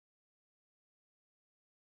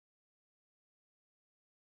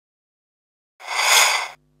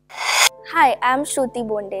Hi, I'm Shruti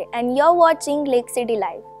Bonde and you're watching Lake City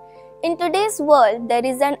Live. In today's world, there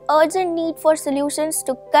is an urgent need for solutions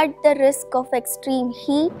to cut the risk of extreme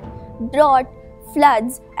heat, drought,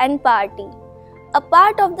 floods, and poverty. A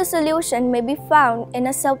part of the solution may be found in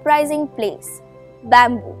a surprising place: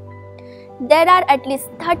 bamboo. There are at least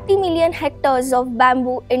 30 million hectares of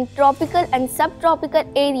bamboo in tropical and subtropical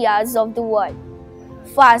areas of the world,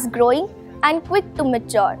 fast growing and quick to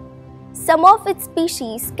mature. Some of its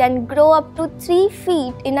species can grow up to 3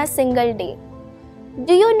 feet in a single day.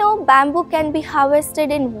 Do you know bamboo can be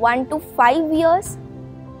harvested in 1 to 5 years?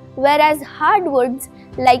 Whereas hardwoods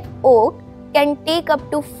like oak can take up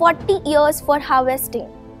to 40 years for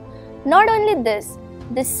harvesting. Not only this,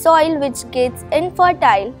 the soil which gets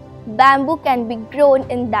infertile, bamboo can be grown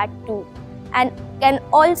in that too and can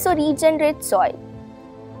also regenerate soil.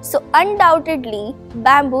 So undoubtedly,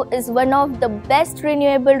 bamboo is one of the best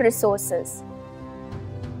renewable resources.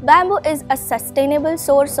 Bamboo is a sustainable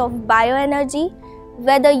source of bioenergy,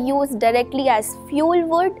 whether used directly as fuel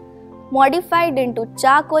wood, modified into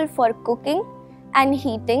charcoal for cooking and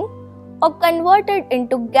heating, or converted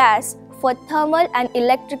into gas for thermal and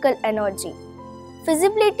electrical energy.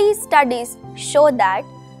 Feasibility studies show that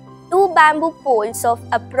 2 bamboo poles of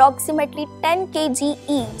approximately 10 kg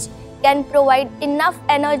each can provide enough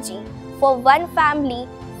energy for one family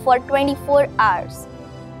for 24 hours.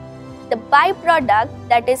 The byproduct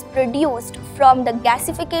that is produced from the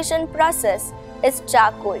gasification process is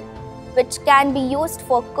charcoal, which can be used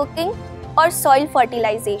for cooking or soil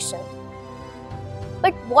fertilization.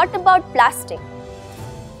 But what about plastic?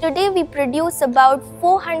 Today we produce about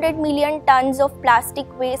 400 million tons of plastic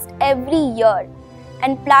waste every year,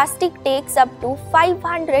 and plastic takes up to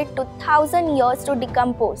 500 to 1000 years to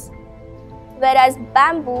decompose, whereas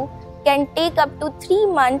bamboo can take up to 3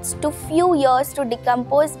 months to few years to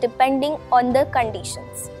decompose depending on the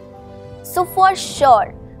conditions. So for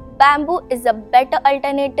sure, bamboo is a better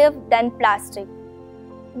alternative than plastic.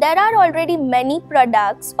 There are already many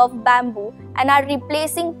products of bamboo and are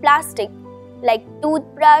replacing plastic like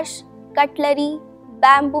toothbrush, cutlery,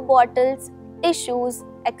 bamboo bottles, tissues,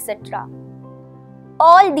 etc.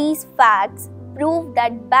 All these facts prove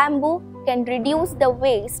that bamboo can reduce the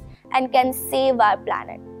waste and can save our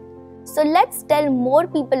planet. So let's tell more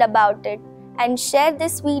people about it and share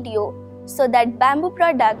this video so that bamboo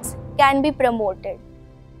products can be promoted.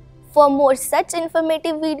 For more such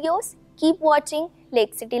informative videos, keep watching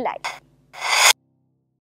Lake City Live.